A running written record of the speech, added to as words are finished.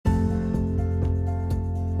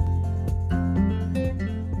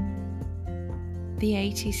the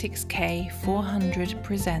 86K 400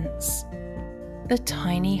 presents the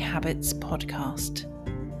Tiny Habits Podcast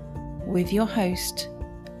with your host,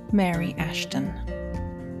 Mary Ashton.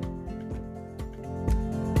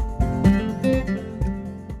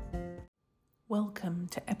 Welcome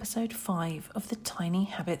to episode 5 of the Tiny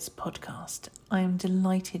Habits Podcast. I am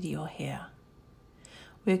delighted you're here.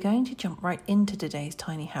 We're going to jump right into today's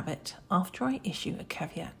tiny habit after I issue a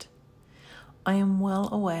caveat. I am well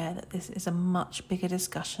aware that this is a much bigger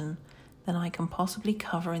discussion than I can possibly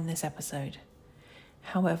cover in this episode.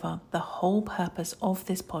 However, the whole purpose of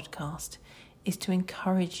this podcast is to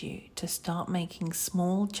encourage you to start making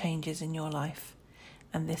small changes in your life,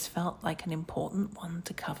 and this felt like an important one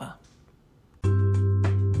to cover.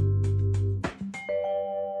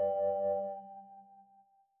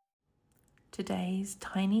 Today's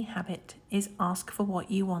tiny habit is ask for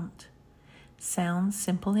what you want. Sounds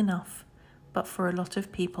simple enough, but for a lot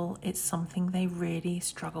of people, it's something they really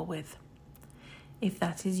struggle with. If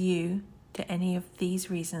that is you, do any of these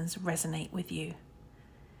reasons resonate with you?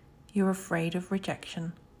 You're afraid of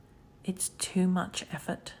rejection. It's too much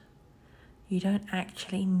effort. You don't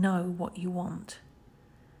actually know what you want.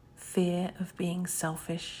 Fear of being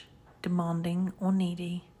selfish, demanding, or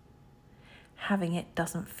needy. Having it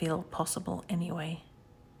doesn't feel possible anyway.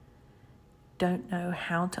 Don't know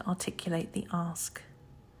how to articulate the ask.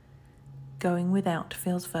 Going without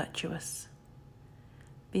feels virtuous.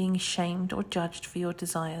 Being shamed or judged for your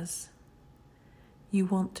desires. You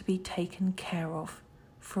want to be taken care of,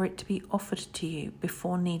 for it to be offered to you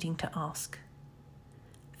before needing to ask.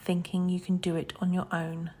 Thinking you can do it on your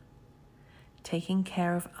own. Taking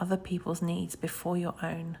care of other people's needs before your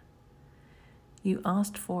own. You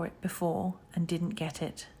asked for it before and didn't get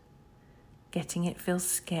it. Getting it feels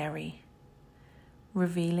scary.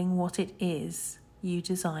 Revealing what it is you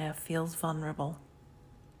desire feels vulnerable.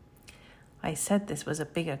 I said this was a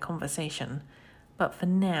bigger conversation, but for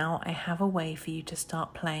now I have a way for you to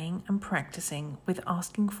start playing and practicing with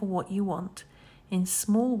asking for what you want in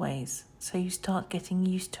small ways so you start getting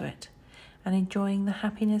used to it and enjoying the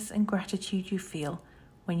happiness and gratitude you feel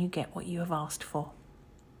when you get what you have asked for.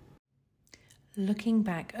 Looking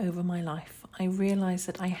back over my life, I realised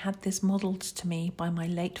that I had this modelled to me by my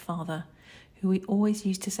late father, who we always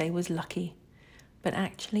used to say was lucky. But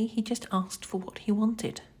actually, he just asked for what he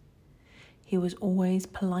wanted. He was always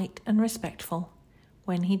polite and respectful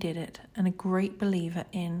when he did it, and a great believer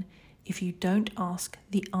in, if you don't ask,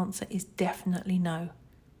 the answer is definitely no.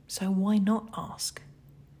 So why not ask?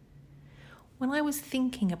 When I was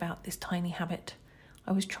thinking about this tiny habit,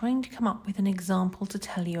 I was trying to come up with an example to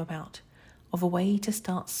tell you about, of a way to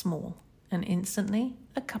start small, and instantly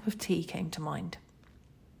a cup of tea came to mind.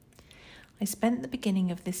 I spent the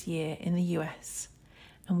beginning of this year in the US,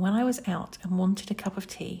 and when I was out and wanted a cup of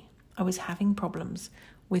tea, I was having problems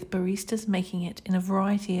with baristas making it in a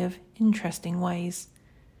variety of interesting ways.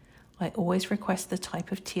 I always request the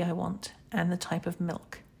type of tea I want and the type of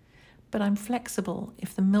milk, but I'm flexible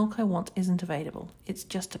if the milk I want isn't available. It's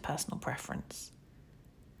just a personal preference.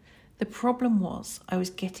 The problem was I was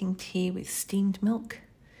getting tea with steamed milk,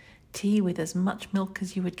 tea with as much milk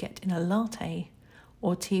as you would get in a latte,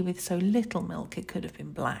 or tea with so little milk it could have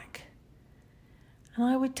been black. And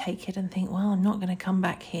I would take it and think, well, I'm not going to come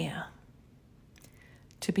back here.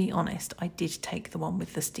 To be honest, I did take the one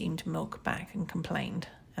with the steamed milk back and complained,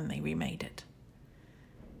 and they remade it.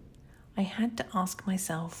 I had to ask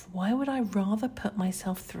myself, why would I rather put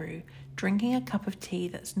myself through drinking a cup of tea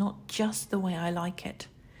that's not just the way I like it,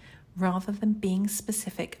 rather than being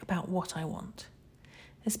specific about what I want,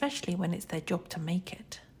 especially when it's their job to make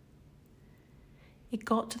it. It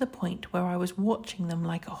got to the point where I was watching them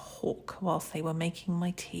like a hawk whilst they were making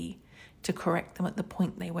my tea to correct them at the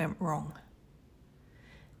point they went wrong.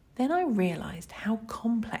 Then I realised how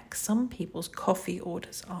complex some people's coffee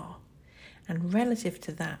orders are, and relative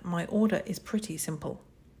to that, my order is pretty simple.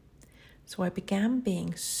 So I began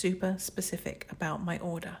being super specific about my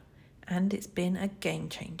order, and it's been a game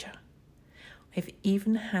changer. I've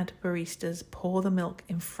even had baristas pour the milk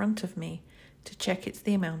in front of me to check it's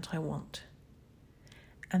the amount I want.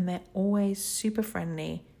 And they're always super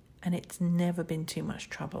friendly, and it's never been too much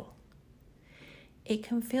trouble. It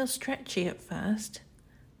can feel stretchy at first,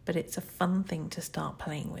 but it's a fun thing to start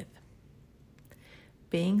playing with.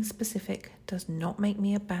 Being specific does not make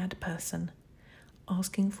me a bad person.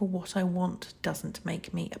 Asking for what I want doesn't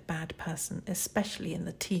make me a bad person, especially in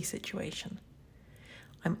the tea situation.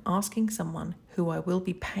 I'm asking someone who I will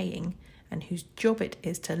be paying and whose job it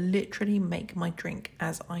is to literally make my drink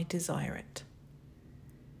as I desire it.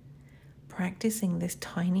 Practicing this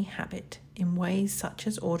tiny habit in ways such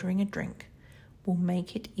as ordering a drink will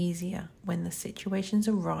make it easier when the situations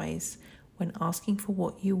arise when asking for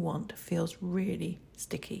what you want feels really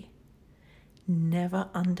sticky. Never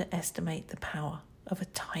underestimate the power of a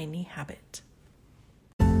tiny habit.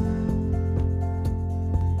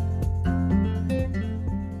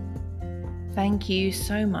 Thank you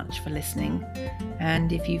so much for listening.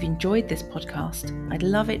 And if you've enjoyed this podcast, I'd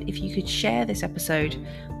love it if you could share this episode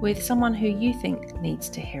with someone who you think needs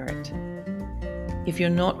to hear it. If you're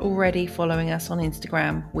not already following us on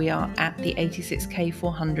Instagram, we are at the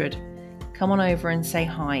 86K400. Come on over and say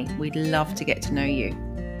hi. We'd love to get to know you.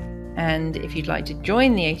 And if you'd like to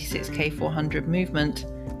join the 86K400 movement,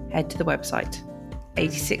 head to the website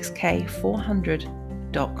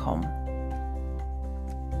 86K400.com.